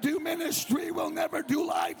never do ministry. We'll never do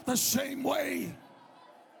life the same way.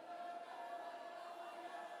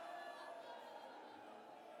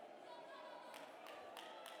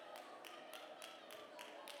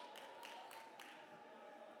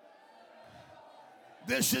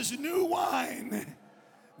 This is new wine.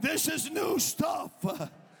 This is new stuff.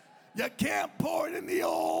 You can't pour it in the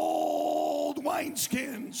old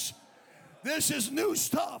wineskins. This is new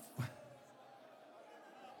stuff.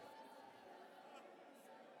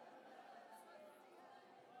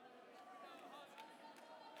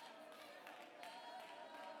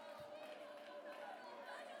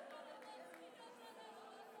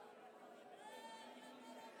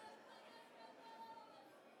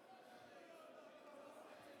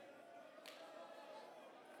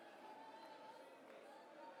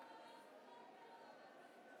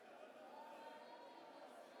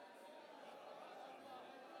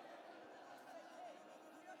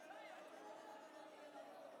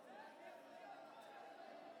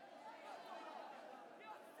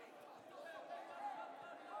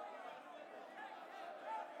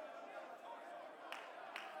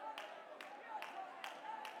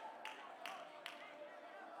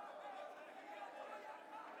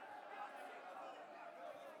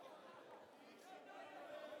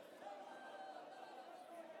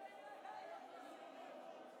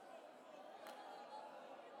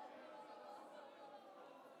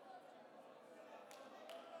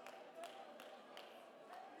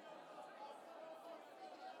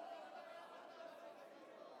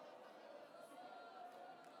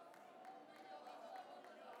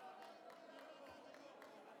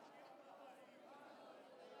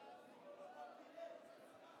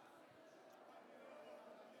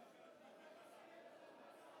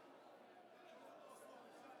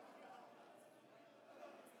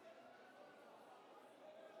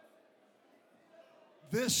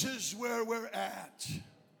 This is where we're at.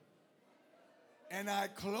 And I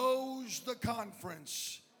close the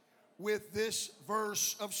conference with this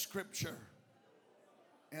verse of Scripture.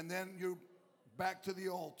 And then you're back to the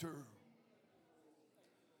altar.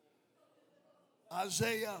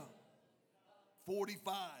 Isaiah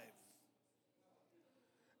 45.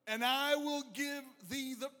 And I will give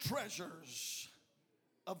thee the treasures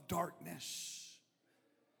of darkness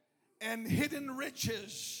and hidden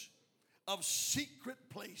riches of secret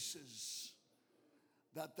places,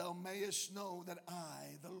 that thou mayest know that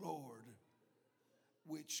I, the Lord,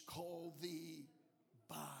 which call thee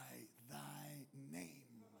by thy name.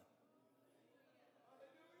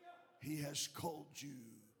 He has called you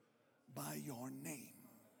by your name.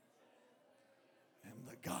 Am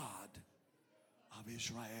the God of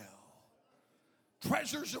Israel.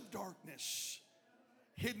 Treasures of darkness,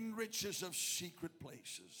 hidden riches of secret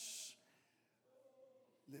places.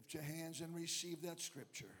 Lift your hands and receive that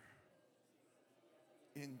scripture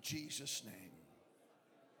in Jesus' name.